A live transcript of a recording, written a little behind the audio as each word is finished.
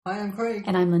Hi, I'm Craig.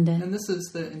 And I'm Linda. And this is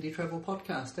the Indie Travel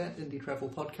Podcast at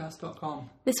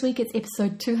indietravelpodcast.com. This week it's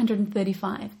episode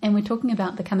 235, and we're talking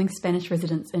about becoming Spanish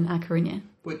residents in A Coruña.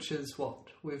 Which is what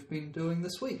we've been doing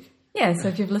this week. Yeah, so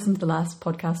if you've listened to the last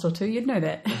podcast or two, you'd know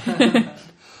that.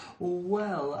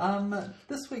 Well,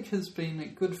 this week has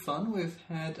been good fun. We've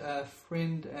had a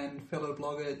friend and fellow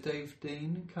blogger, Dave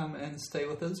Dean, come and stay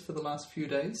with us for the last few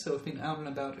days. So we've been out and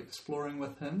about exploring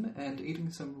with him and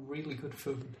eating some really good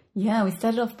food. Yeah, we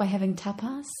started off by having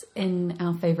tapas in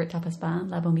our favourite tapas bar,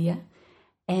 La Bombilla.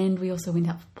 And we also went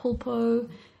out for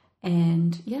pulpo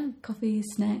and, coffee,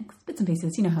 snacks, bits and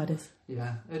pieces. You know how it is.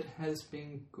 Yeah, it has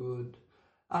been good.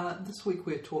 This week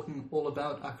we're talking all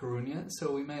about A Coruña,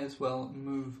 so we may as well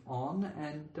move on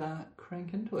and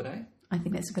crank into it, eh? I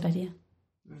think that's a good idea.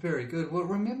 Very good. Well,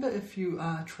 remember, if you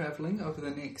are travelling over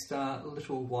the next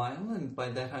little while, and by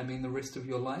that I mean the rest of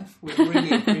your life, we'd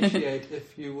really appreciate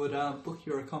if you would book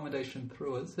your accommodation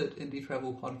through us at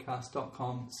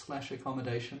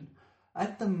indietravelpodcast.com/accommodation.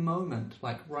 At the moment,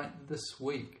 like right this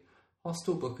week,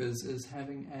 Hostel Bookers is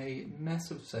having a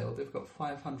massive sale. They've got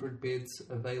 500 beds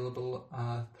available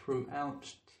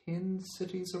throughout 10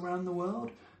 cities around the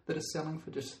world that are selling for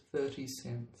just 30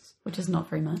 cents. Which is not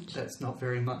very much. That's not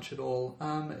very much at all.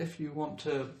 If you want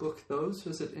to book those,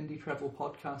 visit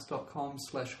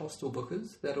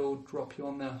indietravelpodcast.com/hostelbookers. That'll drop you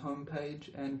on their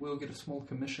homepage and we'll get a small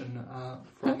commission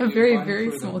from a very, very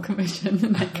small commission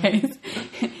in that case.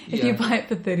 If you buy it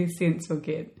for 30 cents, we'll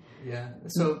get... Yeah,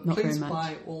 so not please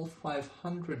buy all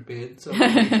 500 beds of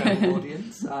the travel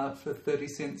audience for 30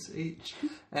 cents each,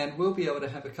 and we'll be able to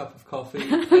have a cup of coffee,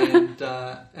 and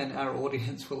our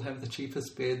audience will have the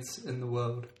cheapest beds in the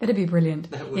world. That'd be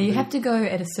brilliant. That would you be. have to go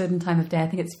at a certain time of day. I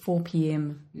think it's 4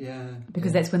 p.m. Yeah,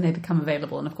 because that's when they become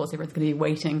available, and of course everyone's going to be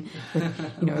waiting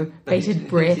with, bated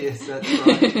breath. Yes, that's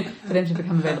right. For them to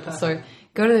become available. So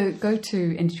go to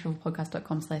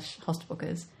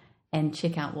indietravelpodcast.com/hostelbookers and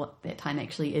check out what that time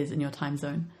actually is in your time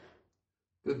zone.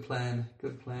 Good plan.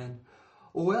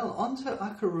 Well, on to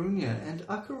A Coruña, and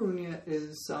A Coruña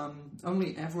is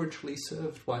only averagely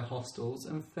served by hostels.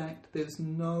 In fact, there's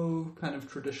no kind of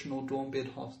traditional dorm bed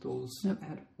hostels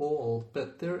at all,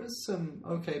 but there is some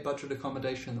okay budget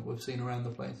accommodation that we've seen around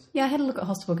the place. Yeah, I had a look at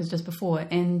Hostel Bookers just before,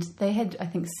 and they had, I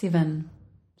think, seven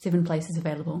places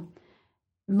available,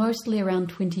 mostly around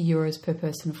 €20 per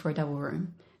person for a double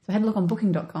room. So I had a look on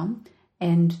booking.com,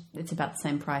 and it's about the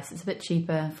same price. It's a bit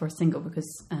cheaper for a single because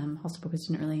Hostel Bookers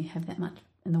didn't really have that much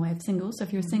in the way of singles. So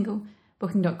if you're a single,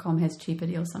 booking.com has cheaper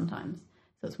deals sometimes.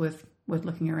 So it's worth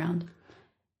looking around.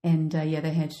 And they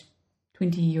had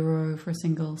 €20 for a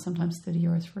single, sometimes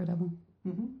 €30 for a double.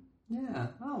 Mm-hmm. Yeah.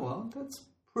 Oh, well, that's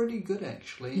pretty good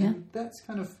actually. Yeah. And that's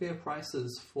kind of fair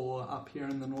prices for up here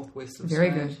in the northwest of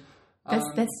Very Spain. good.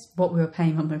 That's what we were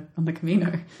paying on the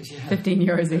Camino. Yeah,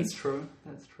 €15 that's each.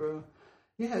 That's true.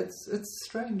 Yeah, it's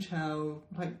strange how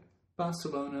like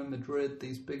Barcelona, Madrid,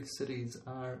 these big cities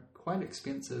are quite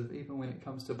expensive even when it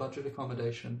comes to budget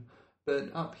accommodation.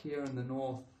 But up here in the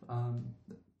north,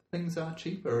 things are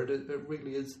cheaper. It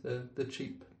really is the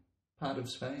cheap part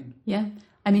of Spain. Yeah.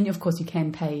 I mean, of course, you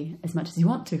can pay as much as you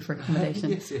want to for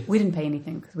accommodation. Yes. We didn't pay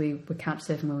anything because we were couch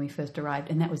surfing when we first arrived,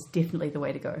 and that was definitely the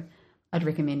way to go. I'd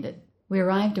recommend it. We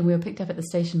arrived and we were picked up at the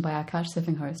station by our couch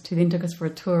surfing host, who then took us for a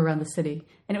tour around the city.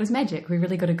 And it was magic. We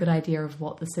really got a good idea of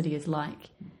what the city is like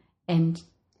and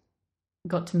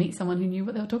got to meet someone who knew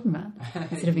what they were talking about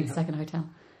instead of being stuck in a hotel.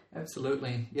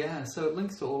 Absolutely. Yeah, so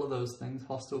links to all of those things,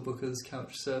 Hostel Bookers,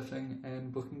 couch surfing,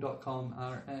 and booking.com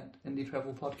are at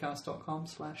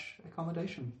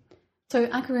indietravelpodcast.com/accommodation. So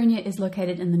A Coruña is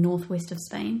located in the northwest of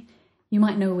Spain. You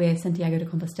might know where Santiago de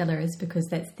Compostela is because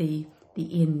that's the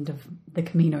end of the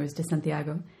Caminos de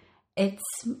Santiago. It's,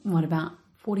 about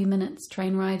 40 minutes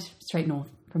train ride straight north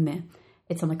from there.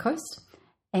 It's on the coast,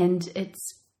 and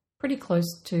it's pretty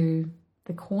close to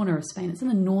the corner of Spain. It's on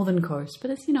the northern coast,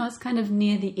 but it's, it's kind of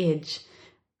near the edge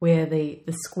where the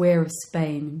square of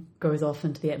Spain goes off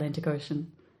into the Atlantic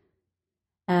Ocean.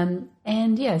 So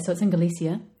it's in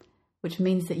Galicia, which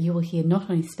means that you will hear not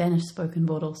only Spanish spoken,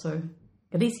 but also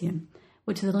Galician,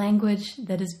 which is a language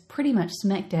that is pretty much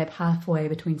smack dab halfway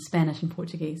between Spanish and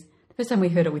Portuguese. The first time we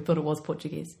heard it, we thought it was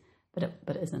Portuguese, but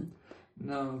it isn't.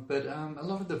 No, but a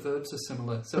lot of the verbs are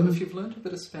similar. So if you've learned a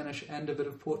bit of Spanish and a bit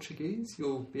of Portuguese,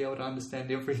 you'll be able to understand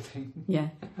everything. Yeah.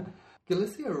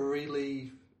 Galicia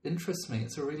really interests me.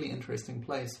 It's a really interesting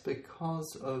place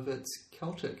because of its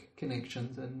Celtic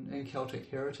connections and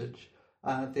Celtic heritage.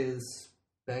 There's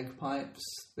bagpipes,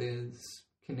 there's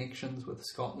connections with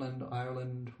Scotland,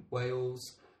 Ireland,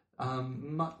 Wales.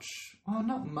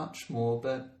 not much more,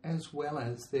 but as well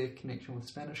as their connection with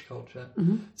Spanish culture.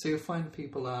 So you'll find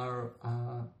people are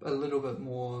a little bit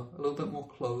more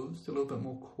closed, a little bit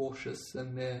more cautious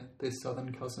than their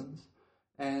southern cousins.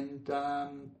 And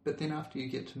but then after you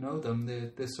get to know them,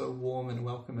 they're so warm and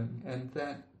welcoming, and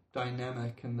that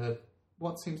dynamic and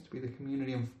what seems to be the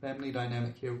community and family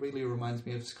dynamic here really reminds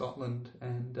me of Scotland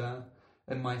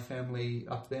and my family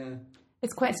up there.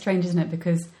 It's quite strange, isn't it?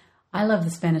 Because I love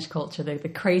the Spanish culture, the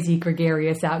crazy,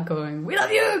 gregarious, outgoing, we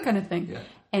love you kind of thing. Yeah.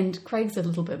 And Craig's a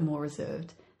little bit more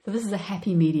reserved. So this is a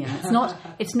happy medium.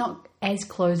 It's not as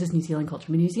close as New Zealand culture.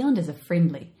 I mean, New Zealanders are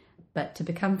friendly, but to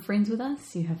become friends with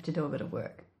us, you have to do a bit of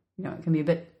work. You know, it can be a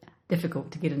bit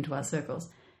difficult to get into our circles.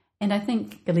 And I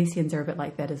think Galicians are a bit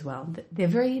like that as well. They're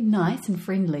very nice and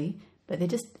friendly, but they're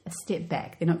just a step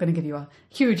back. They're not going to give you a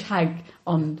huge hug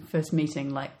on first meeting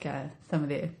like some of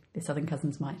their southern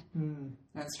cousins might.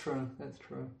 That's true.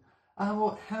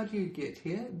 Well, how do you get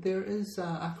here? There is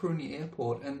A Coruña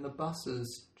Airport, and the bus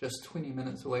is just 20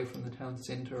 minutes away from the town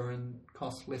centre and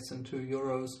costs less than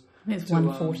 €2. It's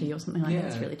 $1.40 or something like that.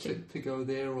 It's really cheap. To go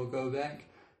there or go back.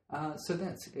 So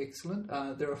that's excellent.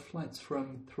 There are flights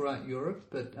from throughout Europe,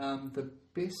 but the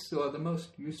best or the most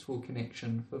useful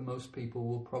connection for most people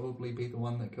will probably be the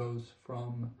one that goes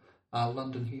from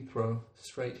London Heathrow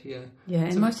straight here. Yeah,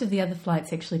 and most of the other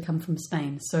flights actually come from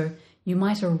Spain. So you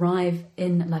might arrive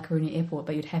in La Coruña Airport,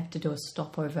 but you'd have to do a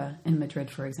stopover in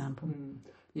Madrid, for example.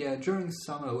 Yeah, during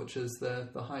summer, which is the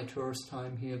high tourist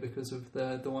time here because of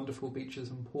the wonderful beaches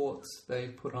and ports, they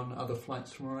put on other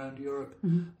flights from around Europe.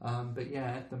 But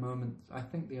yeah, at the moment, I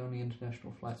think the only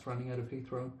international flight's running out of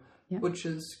Heathrow, which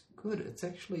is good. It's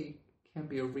actually can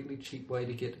be a really cheap way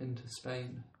to get into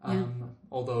Spain.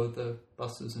 Although the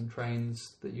buses and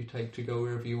trains that you take to go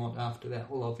wherever you want after that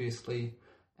will obviously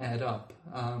add up.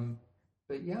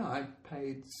 But yeah, I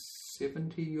paid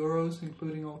 €70,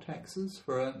 including all taxes,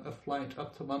 for a flight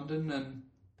up to London, and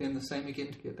then the same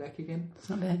again to get back again. It's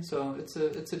not bad. So it's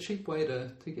a cheap way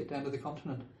to get down to the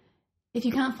continent. If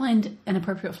you can't find an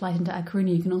appropriate flight into A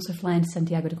Coruña, you can also fly into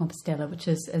Santiago de Compostela, which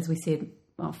is, as we said,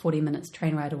 40 minutes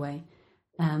train ride away.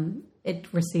 It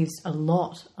receives a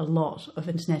lot of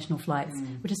international flights,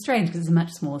 which is strange because it's a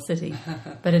much smaller city,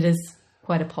 but it is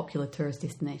quite a popular tourist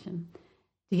destination.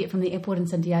 To get from the airport in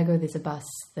Santiago, there's a bus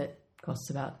that costs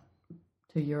about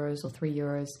 €2 or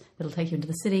 €3 that'll take you into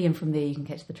the city, and from there you can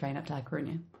catch the train up to A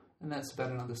Coruña. And that's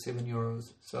about another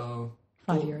 €7, so...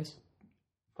 €5.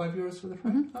 €5 for the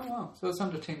train? Oh wow, so it's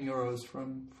under €10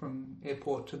 from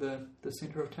airport to the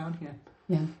centre of town here.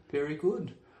 Yeah. Very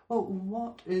good. Well,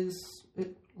 what is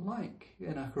it like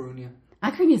in A Coruña?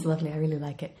 A Coruña is lovely, I really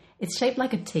like it. It's shaped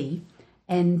like a T,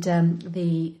 and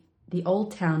the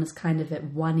old town is kind of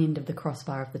at one end of the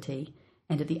crossbar of the T,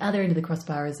 and at the other end of the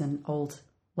crossbar is an old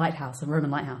lighthouse, a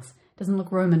Roman lighthouse. It doesn't look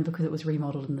Roman because it was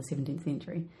remodeled in the 17th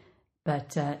century,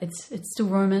 but it's still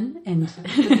Roman. And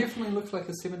it definitely looks like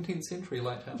a 17th century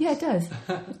lighthouse. Yeah, it does.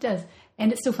 It does.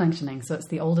 And it's still functioning, so it's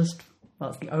the oldest,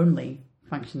 it's the only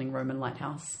functioning Roman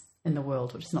lighthouse in the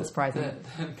world, which is not surprising.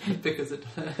 Because it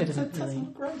doesn't really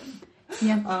look Roman.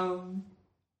 Yeah.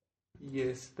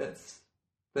 Yes,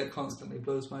 that constantly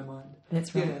blows my mind.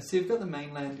 That's right. Yeah, so you've got the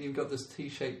mainland, you've got this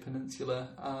T-shaped peninsula,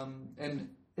 and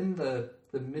in the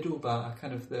middle bar,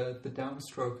 kind of the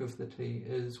downstroke of the T,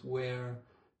 is where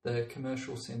the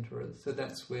commercial centre is. So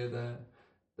that's where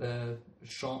the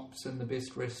shops and the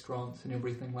best restaurants and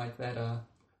everything like that are.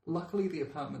 Luckily, the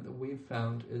apartment that we've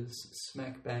found is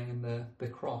smack bang in the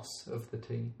cross of the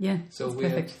T. Yeah, so we're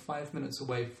perfect. 5 minutes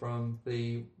away from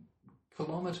the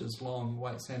kilometres long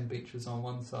white sand beaches on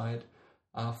one side,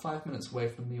 5 minutes away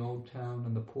from the old town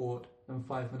and the port, and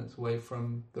 5 minutes away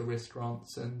from the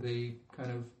restaurants and the kind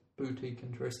of boutique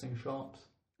interesting shops.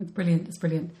 It's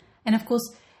brilliant. And of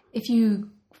course, if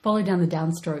you follow down the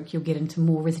downstroke, you'll get into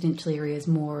more residential areas,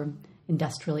 more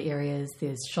industrial areas.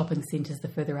 There's shopping centres the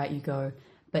further out you go.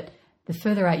 But the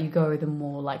further out you go, the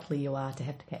more likely you are to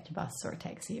have to catch a bus or a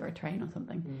taxi or a train or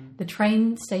something. The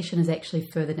train station is actually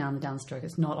further down the downstroke.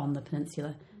 It's not on the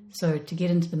peninsula. So to get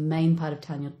into the main part of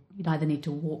town, you'd either need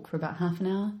to walk for about half an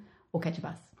hour or catch a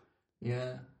bus.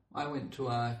 Yeah, I went to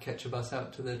catch a bus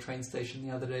out to the train station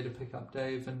the other day to pick up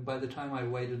Dave, and by the time I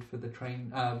waited for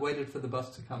the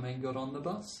bus to come and got on the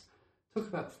bus, took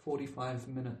about 45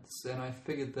 minutes, and I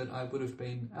figured that I would have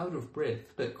been out of breath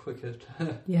a bit quicker.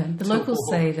 Yeah, the locals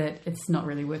say that it's not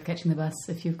really worth catching the bus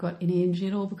if you've got any energy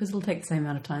at all, because it'll take the same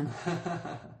amount of time.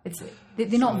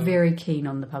 They're not very keen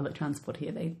on the public transport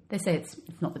here. They say it's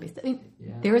not the best. I mean,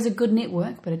 there is a good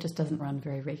network, but it just doesn't run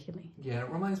very regularly. Yeah, it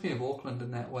reminds me of Auckland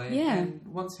in that way. Yeah. And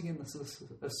once again, this is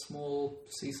a small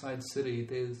seaside city.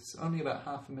 There's only about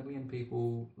 500,000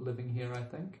 people living here, I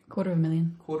think.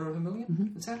 250,000. 250,000?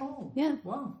 Mm-hmm. Is that all? Yeah.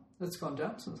 Wow. It's gone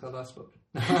down since I last looked.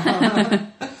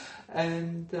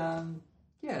 And,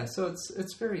 so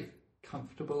it's very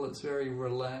comfortable. It's very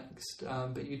relaxed,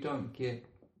 but you don't get,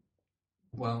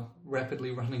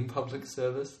 rapidly running public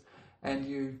service, and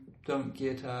you don't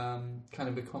get kind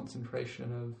of a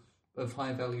concentration of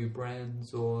high-value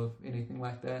brands or anything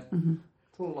like that. Mm-hmm.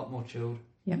 It's all a lot more chilled.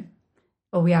 Yeah.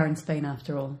 Well, we are in Spain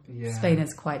after all. Yeah. Spain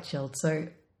is quite chilled. So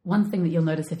one thing that you'll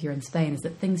notice if you're in Spain is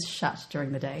that things shut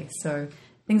during the day. So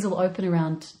things will open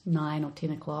around 9 or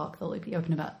 10 o'clock. They'll be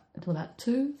open until about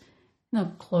 2. And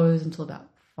they'll close until about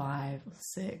 5 or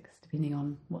 6, depending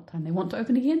on what time they want to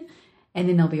open again. And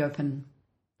then they'll be open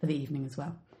for the evening as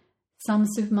well. Some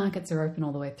supermarkets are open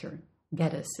all the way through.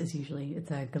 Gaddis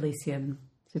it's a Galician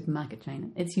supermarket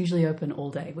chain. It's usually open all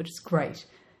day, which is great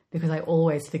because I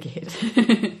always forget.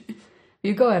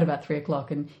 You go out about 3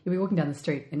 o'clock and you'll be walking down the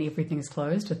street and everything is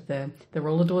closed with the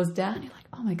roller doors down. You're like,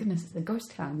 oh my goodness, it's a ghost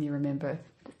town. And you remember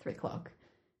at 3 o'clock,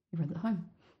 everyone's at home.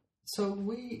 So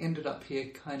we ended up here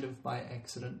kind of by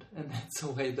accident, and that's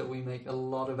a way that we make a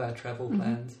lot of our travel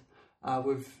plans.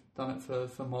 We've done it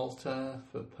for Malta,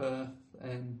 for Perth,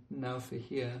 and now for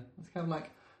here. It's kind of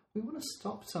like, we want to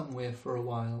stop somewhere for a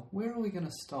while. Where are we going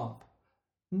to stop?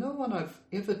 No one I've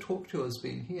ever talked to has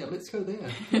been here. Let's go there.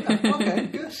 Yeah, okay,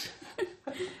 good.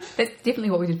 That's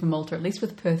definitely what we did for Malta. At least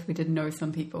with Perth, we did know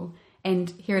some people.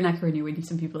 And here in A Coruña, we knew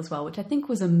some people as well, which I think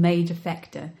was a major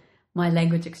factor. My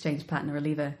language exchange partner,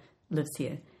 Oliva, lives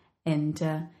here. And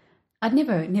I'd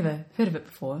never heard of it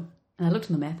before. And I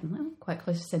looked on the map and I'm quite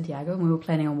close to Santiago. And we were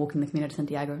planning on walking the Camino de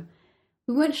Santiago.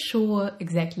 We weren't sure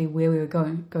exactly where we were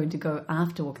going to go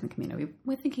after walking the Camino. We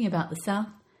were thinking about the south.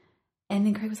 And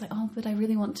then Craig was like, oh, but I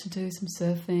really want to do some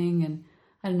surfing. And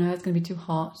I don't know, it's going to be too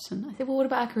hot. And I said, well, what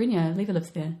about A Coruña? Oliva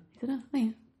lives there. He said, oh, yeah.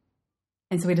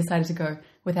 And so we decided to go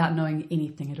without knowing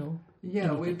anything at all.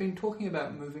 Yeah, we'd been talking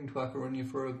about moving to A Coruña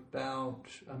for about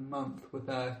a month with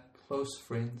our close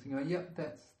friends. You know, yep,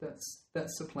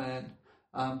 that's the plan.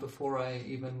 Before I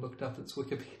even looked up its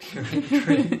Wikipedia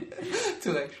entry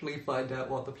to actually find out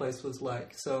what the place was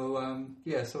like. So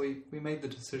so we made the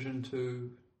decision to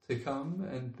come,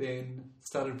 and then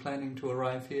started planning to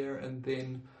arrive here, and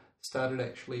then started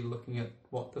actually looking at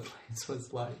what the place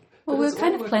was like. Well, we were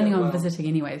kind of planning on visiting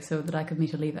anyway, so that I could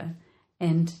meet Oliva.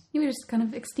 And we just kind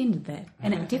of extended that.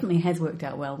 And it definitely has worked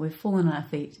out well. We've fallen on our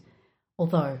feet.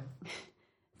 Although,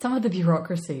 some of the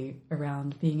bureaucracy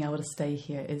around being able to stay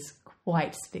here is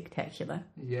quite spectacular.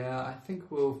 Yeah, I think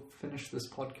we'll finish this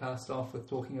podcast off with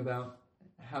talking about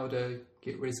how to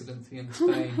get residency in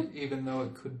Spain, even though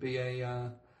it could be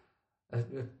a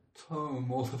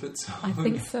tome all of its own. I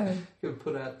think so. You could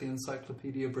put out the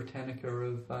Encyclopedia Britannica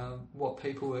of what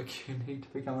paperwork you need to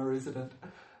become a resident.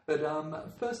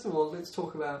 But first of all, let's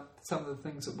talk about some of the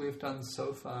things that we've done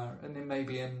so far, and then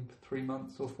maybe in 3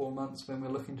 months or 4 months when we're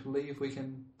looking to leave, we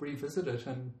can revisit it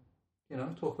and,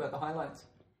 talk about the highlights.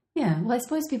 Yeah, well, I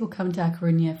suppose people come to A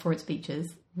Coruña for its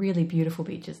beaches, really beautiful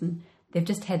beaches, and they've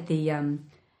just had the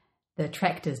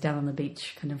tractors down on the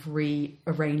beach kind of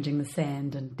rearranging the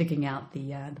sand and digging out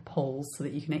the poles so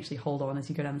that you can actually hold on as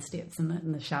you go down the steps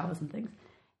and the showers and things.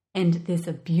 And there's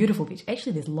a beautiful beach.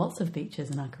 Actually, there's lots of beaches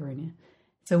in A Coruña.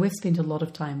 So we've spent a lot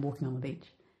of time walking on the beach.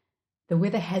 The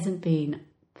weather hasn't been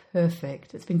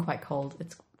perfect. It's been quite cold.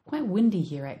 It's quite windy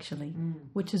here, actually,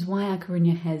 which is why A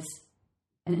Coruña has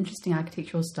an interesting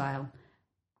architectural style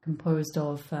composed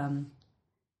of kind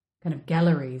of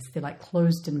galleries. They're like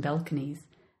closed-in balconies.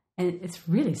 And it's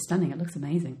really stunning. It looks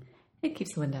amazing. It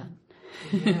keeps the wind out.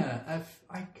 Yeah,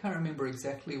 I can't remember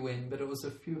exactly when, but it was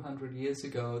a few hundred years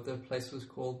ago. The place was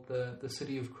called the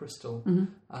City of Crystal,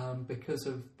 because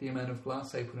of the amount of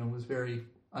glass they put in was very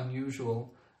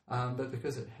unusual. But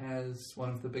because it has one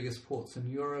of the biggest ports in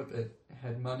Europe, it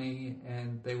had money,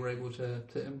 and they were able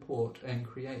to import and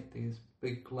create these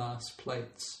big glass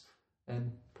plates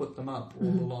and put them up all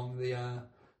along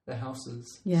the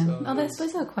houses. Yeah, so I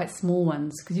suppose they're quite small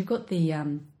ones because you've got the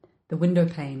window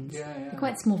panes. Yeah. They're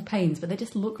quite small panes, but they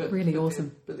just look really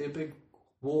awesome. But they're big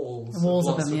walls. Walls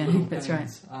of them, yeah, that's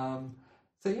panes.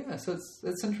 Right. So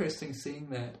it's interesting seeing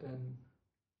that, and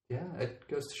yeah, it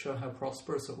goes to show how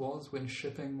prosperous it was when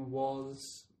shipping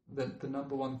was the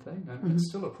number one thing. I mean, it's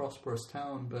still a prosperous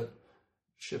town, but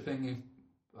shipping,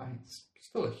 it's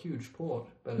still a huge port,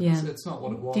 but it's not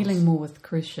what it was. Dealing more with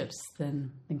cruise ships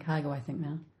than cargo, I think,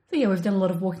 now. So yeah, we've done a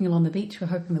lot of walking along the beach. We're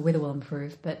hoping the weather will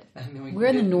improve, but we're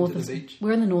in the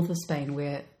north of Spain,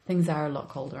 where things are a lot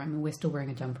colder. I mean, we're still wearing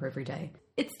a jumper every day.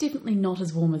 It's definitely not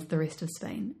as warm as the rest of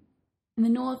Spain. In the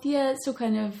north, it's still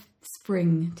kind of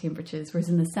spring temperatures, whereas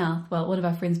in the south, well, one of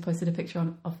our friends posted a picture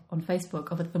on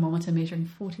Facebook of a thermometer measuring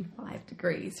 45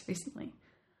 degrees recently.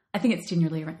 I think it's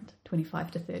generally around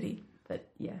 25 to 30, but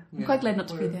I'm quite glad not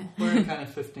to be there. We're in kind of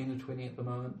 15 to 20 at the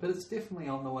moment, but it's definitely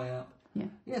on the way up.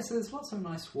 Yeah, so there's lots of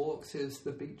nice walks. There's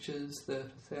the beaches, the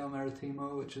Paseo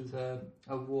Maritimo, which is a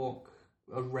walk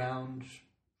around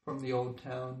from the old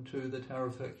town to the Tower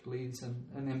of Hercules and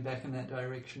then back in that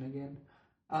direction again.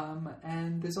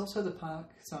 And there's also the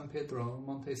park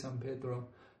Monte San Pedro,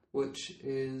 which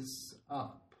is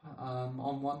up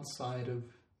on one side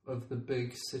of the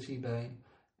big city bay.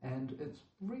 And it's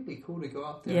really cool to go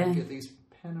up there and get these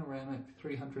panoramic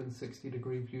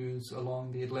 360-degree views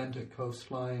along the Atlantic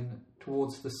coastline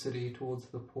towards the city, towards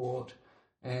the port,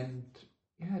 and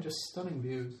just stunning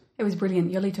views. It was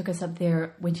brilliant. Yoli took us up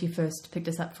there when she first picked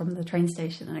us up from the train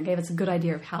station, and it gave us a good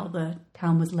idea of how the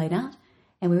town was laid out.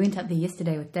 And we went up there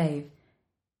yesterday with Dave.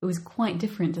 It was quite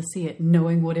different to see it,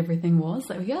 knowing what everything was.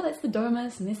 Like, that's the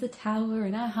Domus, and there's the tower,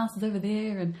 and our house is over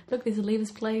there, and look, there's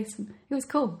Oliva's place. And it was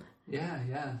cool. Yeah,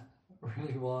 it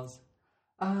really was.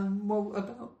 Well,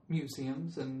 about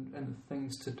museums and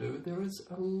things to do, there is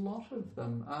a lot of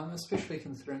them, especially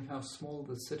considering how small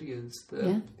the city is.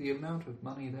 The amount of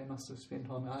money they must have spent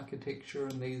on architecture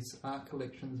and these art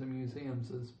collections and museums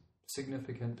is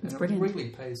significant. It's and brilliant. It really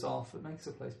pays off. It makes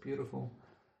the place beautiful.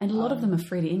 And a lot of them are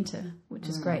free to enter, which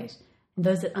is great. And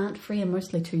those that aren't free are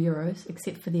mostly €2,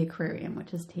 except for the aquarium,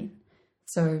 which is 10.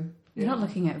 So you're not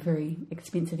looking at very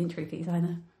expensive entry fees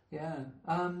either. Yeah.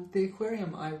 The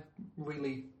aquarium I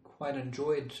really quite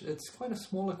enjoyed. It's quite a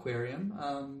small aquarium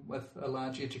with a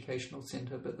large educational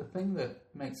centre, but the thing that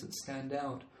makes it stand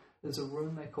out is a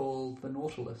room they call the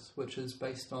Nautilus, which is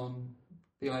based on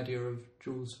the idea of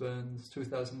Jules Verne's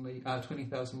 20,000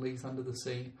 Leagues Under the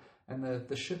Sea, and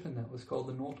the ship in that was called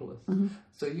the Nautilus. Mm-hmm.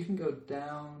 So you can go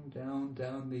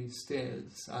down these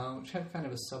stairs, which have kind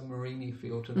of a submarine-y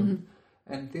feel to them. Mm-hmm.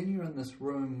 And then you're in this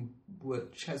room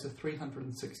which has a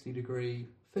 360-degree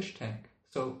fish tank.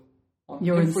 So on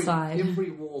inside.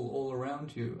 Every wall all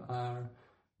around you are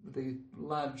the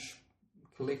large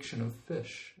collection of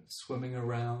fish swimming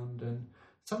around, and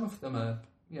some of them are,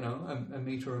 a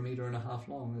metre and a half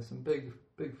long. There's some big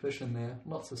fish in there,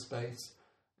 lots of space.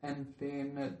 And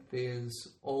then there's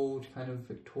old kind of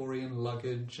Victorian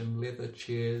luggage and leather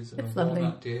chairs and a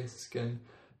walnut desk, and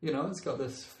it's got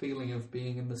this feeling of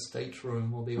being in the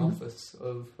stateroom or the office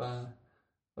of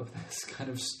this kind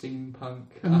of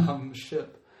steampunk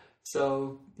ship.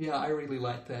 So I really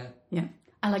like that. Yeah,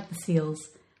 I like the seals.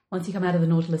 Once you come out of the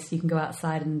Nautilus, you can go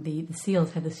outside, and the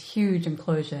seals have this huge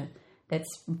enclosure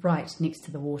that's right next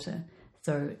to the water.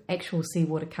 So actual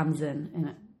seawater comes in,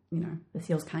 and the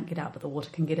seals can't get out, but the water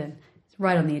can get in. It's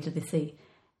right on the edge of the sea.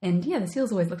 And the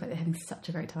seals always look like they're having such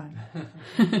a great time.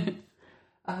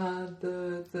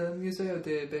 The Museo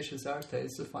de Bellas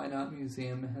Artes, the Fine Art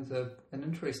Museum, has an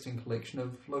interesting collection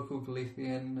of local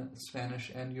Galician,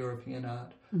 Spanish and European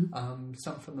art. Mm-hmm.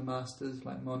 Some from the masters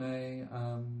like Monet,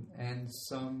 and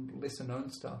some lesser known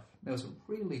stuff. There was a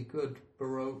really good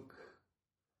Baroque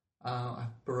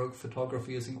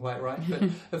photography isn't quite right, but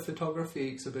a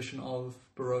photography exhibition of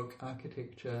Baroque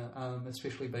architecture,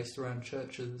 especially based around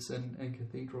churches and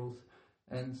cathedrals,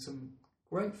 and some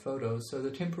great photos. So the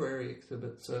temporary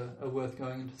exhibits are worth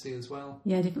going in to see as well.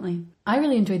 Yeah, definitely. I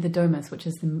really enjoyed the Domus, which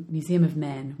is the Museum of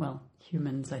Man, well,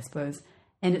 humans, I suppose.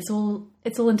 And it's all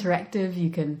interactive.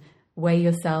 You can weigh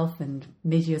yourself and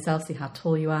measure yourself, see how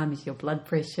tall you are, measure your blood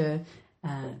pressure,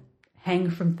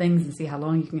 hang from things and see how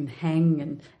long you can hang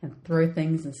and throw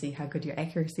things and see how good your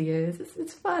accuracy is.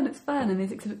 It's fun. And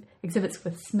there's exhibits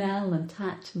with smell and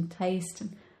touch and taste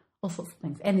and all sorts of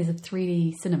things. And there's a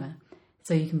 3D cinema.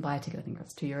 So you can buy a ticket, I think it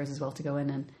costs €2 as well, to go in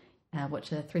and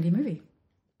watch a 3D movie.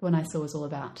 The one I saw was all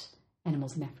about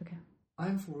animals in Africa.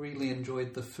 I've really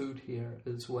enjoyed the food here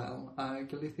as well.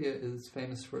 Galicia is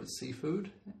famous for its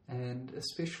seafood, and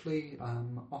especially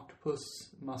octopus,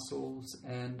 mussels,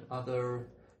 and other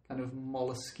kind of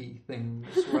mollusky things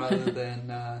rather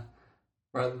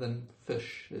than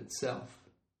fish itself.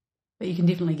 But you can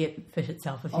definitely get fish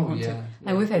itself if you want to.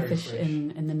 And we've had fish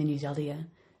in the Menú del Día.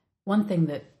 One thing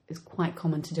that is quite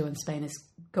common to do in Spain is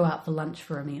go out for lunch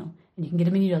for a meal. And you can get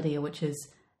a Menú del Día, which is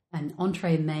an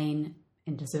entree, main,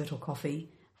 and dessert or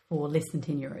coffee for less than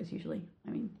 €10 usually.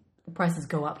 I mean, The prices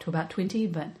go up to about 20,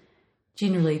 but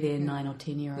generally they're 9 or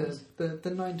 10 euros. The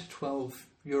 9 to 12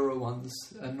 euro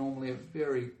ones are normally a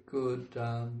very good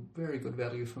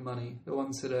value for money. The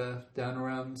ones that are down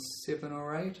around 7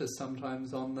 or 8 are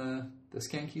sometimes on the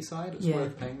skanky side. It's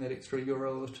worth paying that extra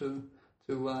euro or two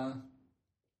to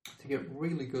get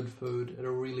really good food at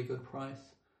a really good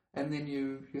price. And then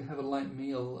you have a light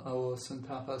meal or some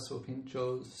tapas or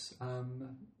pinchos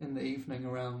in the evening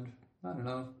around, I don't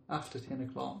know, after 10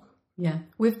 o'clock. Yeah,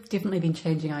 we've definitely been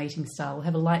changing our eating style. We'll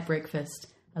have a light breakfast,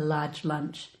 a large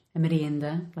lunch, a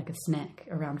merienda, like a snack,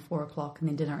 around 4 o'clock, and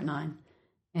then dinner at 9.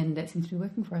 And that seems to be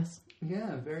working for us.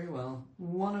 Yeah, very well.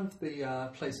 One of the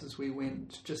places we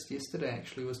went just yesterday,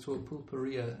 actually, was to a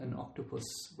pulperia, an octopus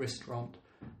restaurant.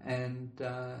 And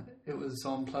it was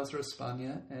on Plaza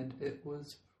España, and it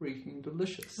was freaking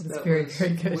delicious. It was very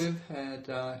good. We've had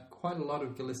quite a lot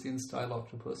of Galician-style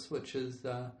octopus, which is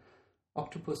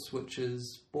octopus which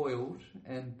is boiled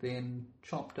and then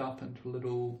chopped up into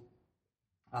little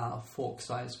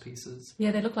fork-sized pieces.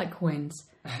 Yeah, they look like coins.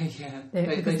 Yeah,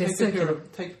 they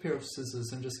take a pair of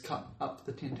scissors and just cut up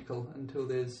the tentacle until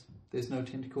there's no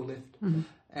tentacle left. Mm-hmm.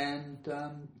 And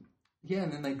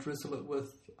and then they drizzle it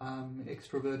with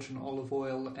extra virgin olive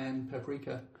oil and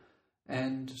paprika.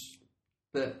 And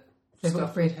the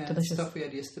stuff we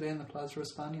had yesterday in the Plaza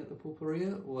España at the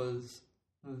pulperia was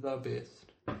the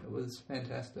best. It was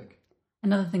fantastic.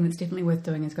 Another thing that's definitely worth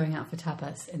doing is going out for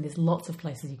tapas, and there's lots of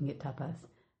places you can get tapas.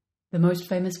 The most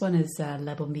famous one is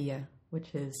La Bombilla,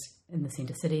 which is in the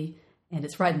centre city, and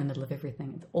it's right in the middle of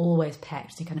everything. It's always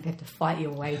packed, so you kind of have to fight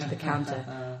your way to the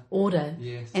counter, order,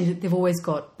 and they've always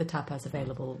got the tapas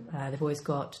available. They've always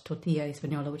got tortilla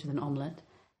española, which is an omelette,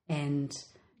 and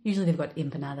usually they've got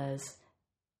empanadas,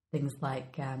 things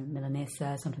like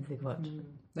milanesa. Sometimes they've got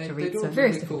they do a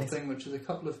very cool thing, which is a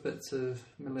couple of bits of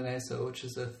milanesa, which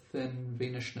is a thin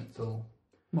Wiener Schnitzel,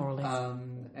 more or less,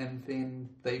 and then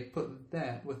they put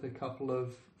that with a couple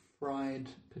of fried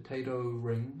potato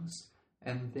rings,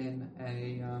 and then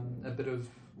a bit of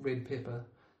red pepper.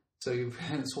 So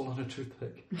it's all on a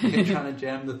toothpick. You're trying to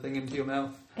jam the thing into your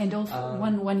mouth. And also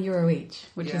 €1 each,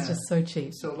 which is just so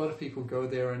cheap. So a lot of people go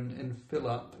there and fill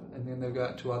up, and then they'll go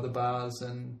out to other bars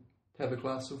and have a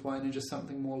glass of wine and just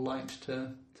something more light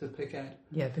to pick at.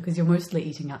 Yeah, because you're mostly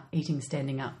eating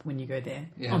standing up when you go there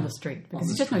on the street, because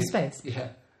there's just no space. Yeah,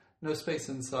 no space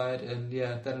inside, and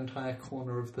that entire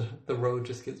corner of the road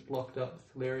just gets blocked up.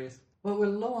 It's hilarious. Well, we're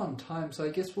low on time, so I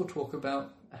guess we'll talk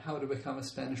about how to become a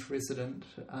Spanish resident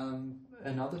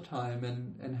another time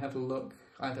and have a look,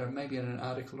 either maybe in an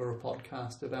article or a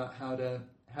podcast, about how to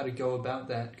go about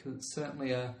that, because it's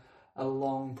certainly a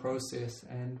long process,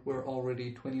 and we're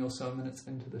already 20 or so minutes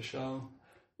into the show.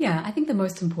 Yeah, I think the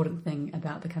most important thing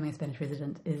about becoming a Spanish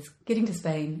resident is getting to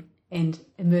Spain and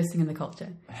immersing in the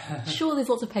culture. Sure, there's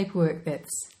lots of paperwork that's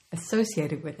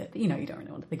associated with it, but you don't really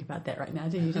want to think about that right now,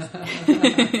 do you?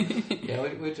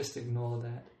 We just ignore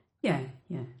that. Yeah.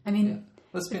 I mean,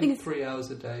 let's spend 3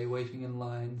 hours a day waiting in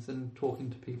lines and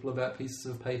talking to people about pieces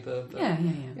of paper. But,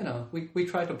 we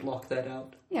try to block that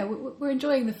out. Yeah, we're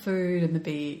enjoying the food and the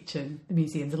beach and the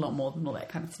museums a lot more than all that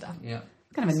kind of stuff. Yeah,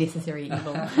 it's kind of a necessary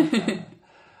evil.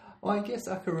 Well, I guess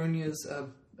A Coruña is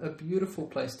a beautiful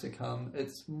place to come.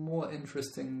 It's more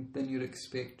interesting than you'd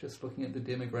expect just looking at the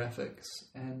demographics,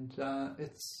 and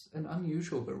it's an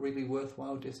unusual but really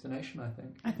worthwhile destination, I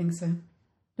think. I think so.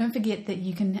 Don't forget that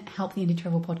you can help the Indie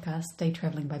Travel Podcast stay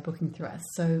travelling by booking through us.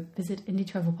 So visit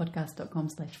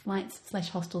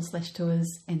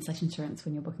indietravelpodcast.com/flights/hostels/tours and /insurance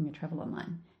when you're booking your travel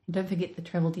online. And don't forget the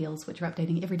travel deals, which are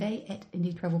updating every day at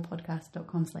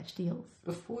indietravelpodcast.com/deals.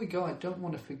 Before we go, I don't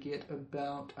want to forget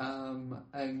about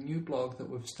a new blog that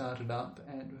we've started up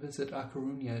at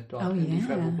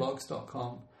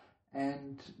visitacoruña.indietravelblogs.com.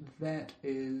 And that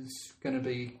is going to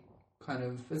be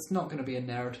it's not going to be a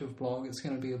narrative blog. It's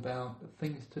going to be about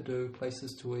things to do,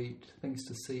 places to eat, things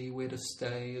to see, where to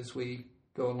stay as we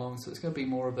go along. So it's going to be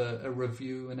more of a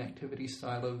review and activity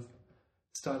style of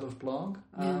blog.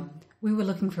 Yeah. We were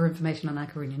looking for information on A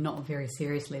Coruña, not very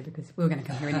seriously, because we were going to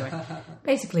come here anyway.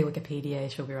 Basically Wikipedia,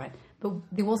 she'll be right. But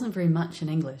there wasn't very much in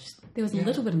English. There was a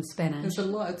little bit in Spanish. There's a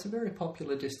lot. It's a very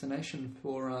popular destination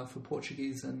for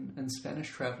Portuguese and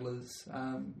Spanish travellers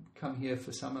come here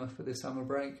for their summer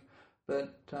break.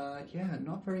 But,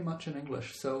 not very much in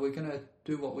English. So we're going to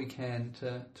do what we can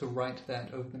to write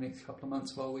that over the next couple of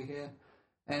months while we're here.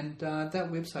 And that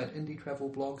website,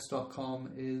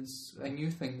 indietravelblogs.com, is a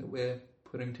new thing that we're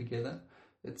putting together.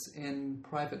 It's in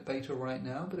private beta right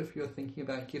now, but if you're thinking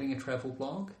about getting a travel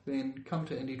blog, then come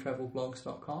to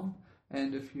indietravelblogs.com.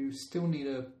 And if you still need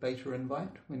a beta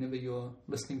invite whenever you're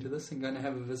listening to this and going to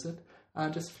have a visit,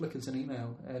 just flick us an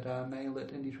email at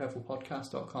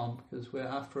mail@indietravelpodcast.com, because we're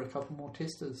after a couple more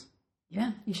testers.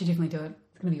 Yeah, you should definitely do it.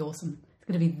 It's going to be awesome. It's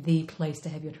going to be the place to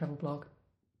have your travel blog.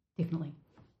 Definitely.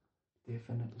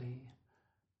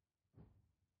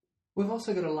 We've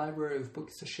also got a library of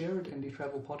books to share at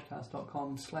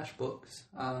indietravelpodcast.com/books.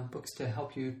 Books to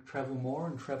help you travel more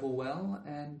and travel well,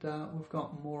 and we've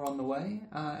got more on the way.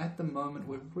 At the moment,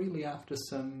 we're really after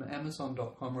some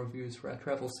Amazon.com reviews for our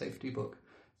travel safety book.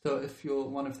 So if you're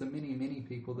one of the many, many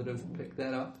people that have picked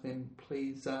that up, then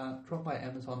please drop by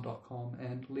Amazon.com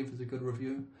and leave us a good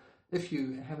review. If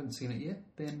you haven't seen it yet,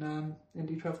 then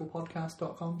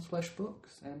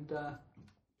indietravelpodcast.com/books, and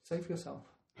save yourself.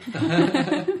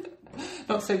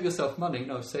 Not save yourself money,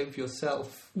 no, save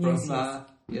yourself from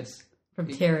from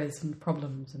terrors and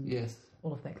problems and yes,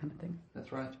 all of that kind of thing.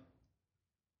 That's right.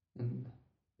 And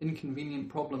inconvenient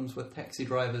problems with taxi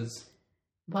drivers.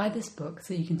 Buy this book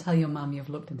so you can tell your mum you've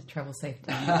looked into travel safety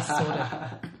and it's sorted.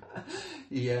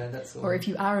 Yeah, that's all. Or if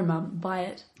you are a mum, buy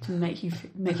it to make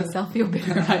yourself feel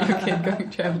better about your kid going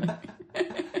travelling.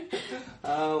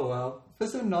 Oh, well. For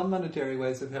some non-monetary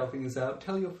ways of helping us out,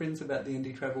 tell your friends about the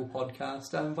Indie Travel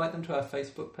podcast. Invite them to our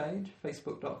Facebook page,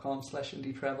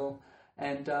 facebook.com/indietravel,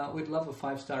 and we'd love a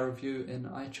 5-star review in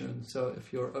iTunes. So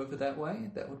if you're over that way,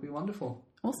 that would be wonderful.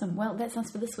 Awesome. Well, that's us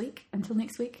for this week. Until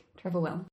next week, travel well.